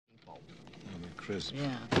crisp.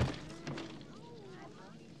 Yeah.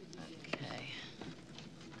 Okay.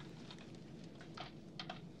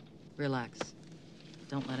 Relax.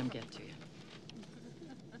 Don't let him get to you.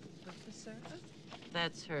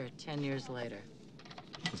 That's her, 10 years later.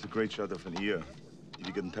 It's a great shot of an ear. Did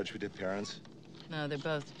you get in touch with their parents? No, they're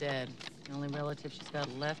both dead. The only relative she's got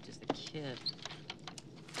left is the kid.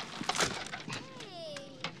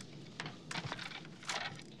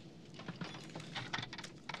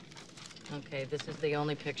 Okay, this is the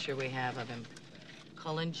only picture we have of him.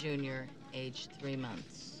 Cullen Jr., age 3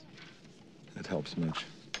 months. That helps much.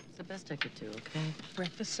 It's the best I could do, okay?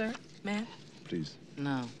 Breakfast, sir? Ma'am? Please.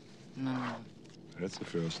 No. No, no. That's the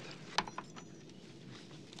first.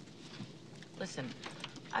 Listen,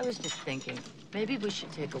 I was just thinking, maybe we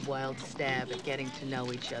should take a wild stab at getting to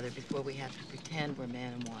know each other before we have to pretend we're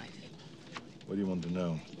man and wife. What do you want to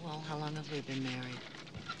know? Well, how long have we been married?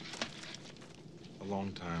 A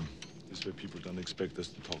long time. This way people don't expect us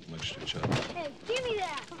to talk much to each other. Hey, give me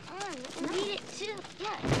that! Come on, read it too.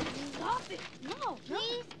 Yeah, stop it. No,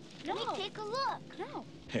 please. No. Let me take a look. No.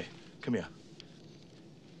 Hey, come here.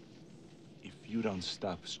 If you don't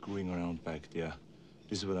stop screwing around back there,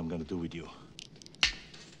 this is what I'm gonna do with you.